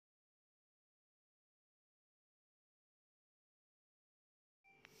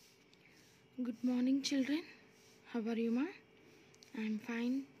Good morning, children. How are you, ma? I'm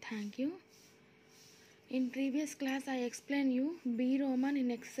fine, thank you. In previous class, I explained you B Roman in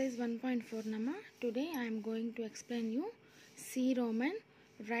exercise 1.4, nama. Today, I am going to explain you C Roman.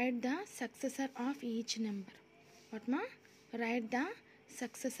 Write the successor of each number. What, ma? Write the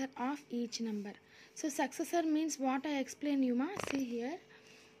successor of each number. So, successor means what I explained you, ma. See here.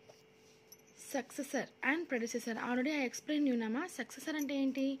 Successor and predecessor. Already I explained you, nama. Successor ante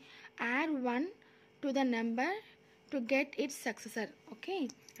enti? Add 1 to the number to get its successor. Okay,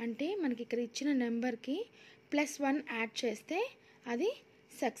 అంటే మనకి ఇక్కడ ఇచ్చిన నెంబర్కి +1 add చేస్తే అది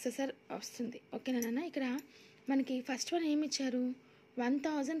successor వస్తుంది. ఓకేనా నాన్న? ఇక్కడ మనకి ఫస్ట్ వన్ ఏమి ఇచ్చారు?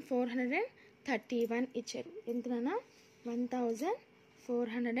 1431 ఇచ్చారు. ఎంత నాన్న?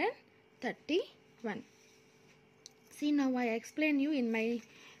 1431. See, now I explain you in my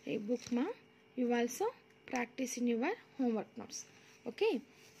book, ma. You also practice in your homework notes. Okay,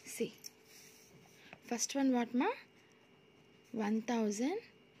 see. First one what, ma?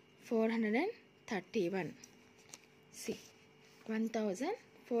 1431. See,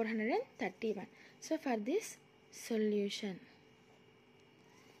 1431. So for this solution,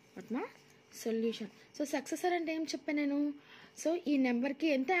 what, ma? Solution. So successor అంటే ఏం చెప్పాను నేను? So ఈ నెంబర్కి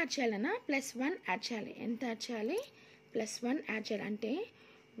ఎంత add చేయాలన్నా? +1 add చేయాలి. ఎంత యాడ్ చేయాలి? +1 యాడ్ చేయాలి. అంటే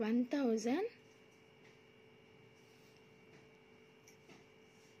 1431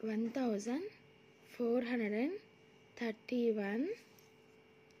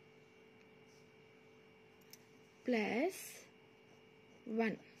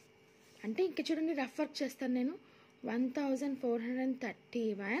 +1 అంటే ఇంకా చూడండి, రఫ్ వర్క్ చేస్తాను నేను.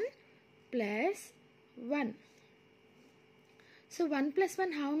 1431 +1. సో 1 +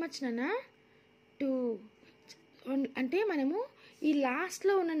 1 హౌ మచ్ నాన్న? 2. అంటే మనము ఈ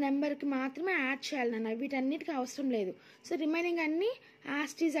లాస్ట్లో ఉన్న నెంబర్కి మాత్రమే యాడ్ చేయాలి నాన్న, వీటన్నిటికీ అవసరం లేదు. సో రిమైనింగ్ అన్నీ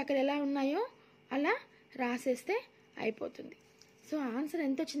యాస్టీస్ అక్కడ ఎలా ఉన్నాయో అలా రాసేస్తే అయిపోతుంది. సో ఆన్సర్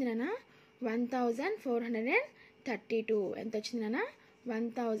ఎంత వచ్చింది నాన్న? 1432. ఎంత వచ్చింది నాన్న?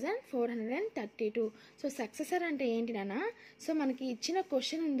 1432. సో సక్సెసర్ అంటే ఏంటి నాన్న? సో మనకి ఇచ్చిన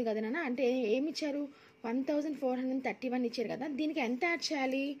క్వశ్చన్ ఉంది కదా నాన్న, అంటే ఏమి ఇచ్చారు? 1431 ఇచ్చారు కదా, దీనికి ఎంత యాడ్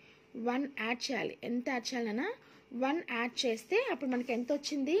చేయాలి? 1 యాడ్ చేయాలి. ఎంత యాడ్ చేయాలి నాన్న? 1 యాడ్ చేస్తే అప్పుడు మనకి ఎంత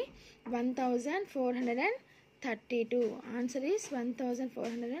వచ్చింది? 1432. Answer is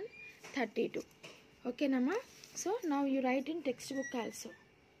 1432. ఓకేనమ్మా? So now you right in text book also.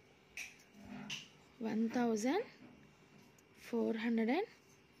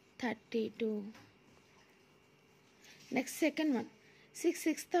 1432. Next, second one.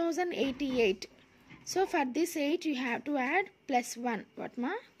 6088. So for this 8 you have to add +1. What,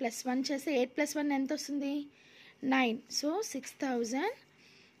 ma? +1 చేస్తే 8 + 1 ఎంత వస్తుంది? 9. So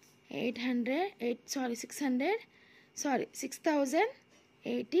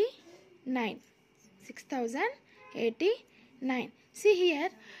 6089. 6089. See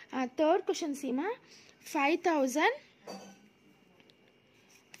here, third question, see ma,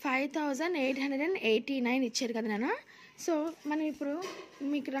 5889 ఇచ్చారు కదా నాన్న. సో మనం ఇప్పుడు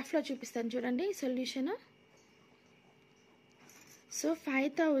మీకు రఫ్లో చూపిస్తాను చూడండి సొల్యూషన్. సో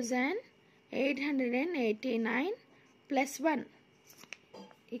 5889 +1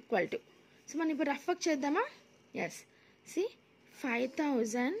 = సో మనం ఇప్పుడు రఫ్ వర్క్ చేద్దామా? Yes. C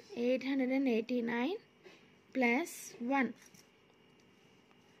 5889 +1.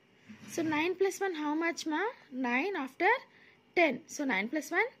 So 9 + 1 how much, ma? 9 after 10. So 9 +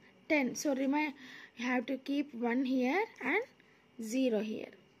 1 10. So you have to keep 1 here and 0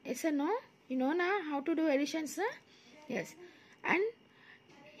 here. Yes or no? You know na how to do additions, sir? Yes. And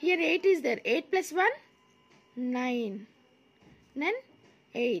here 8 is there. 8 + 1 9. Then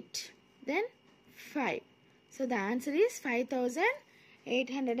 8. Then 5. So the answer is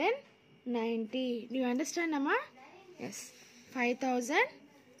 5890. Do you understand, Amma? Yes.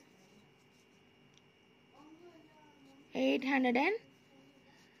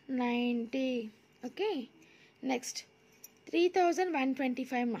 5890. Okay. Next,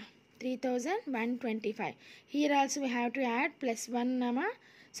 3125, ma. 3125. Here also we have to add +1, ma.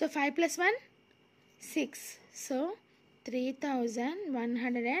 So 5 + 1 6. So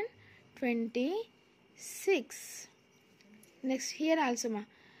 3126. Next, here also, ma,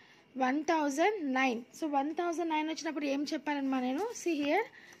 1009. So 1009 వచ్చినప్పుడు ఏం చెప్పాలమ్మా నేను? See here,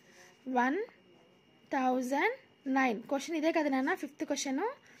 1009. Question ఇదే కదా నాన్న, 5th question.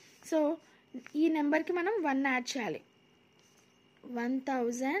 So ఈ నెంబర్కి మనం 1 యాడ్ చేయాలి.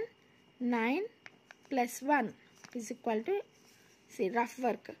 1009 +1 = see, rough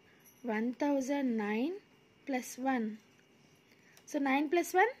work. 1009 +1. So 9 +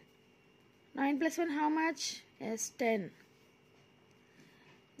 1 how much? Yes, 10.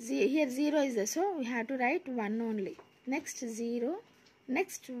 Here 0 is there, so we have to write 1 only. Next 0,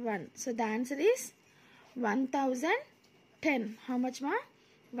 next 1. So the answer is 1010. How much, ma?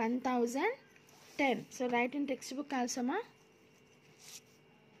 1010. So write in textbook also, ma.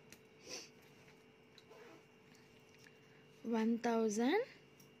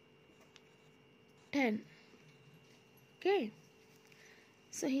 1010. Okay.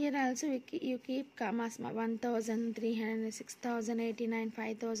 So here also you keep commas, ma. 1300, 6089,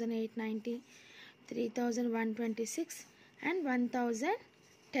 5890, 3126 and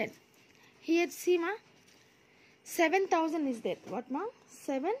 1010. Here see, ma, 7000 is there. What, ma?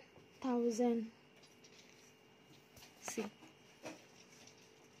 7000. See,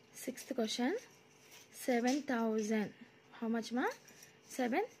 sixth question, 7000. How much, ma?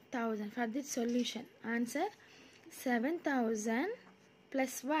 7000. For this solution, answer 7000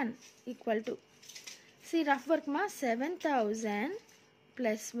 plus 1 equal to, see, rough work, ma, 7000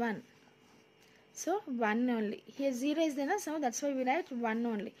 plus 1. So 1 only. Here 0 is there, so that's why we write 1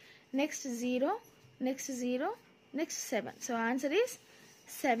 only. Next 0, next 0, next 7. So answer is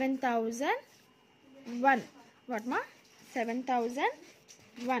 7001. What, ma?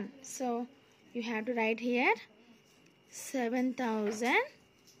 7001. So you have to write here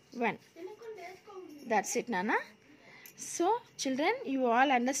 7001. That's it, Nana. So children, you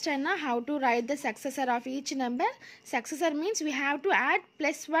all understand now how to write the successor of each number. Successor means we have to add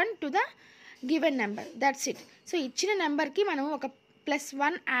 +1 to the given number. That's it. So ఇచ్చిన నెంబర్కి మనం ఒక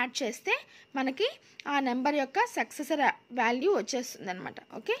 +1 add చేస్తే మనకి ఆ number యొక్క successor value వచ్చేస్తుంది అనమాట.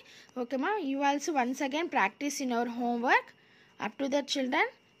 Okay ఓకేమా. You also once again practice in our homework. Up to that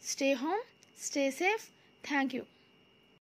children, stay home, stay safe. Thank you.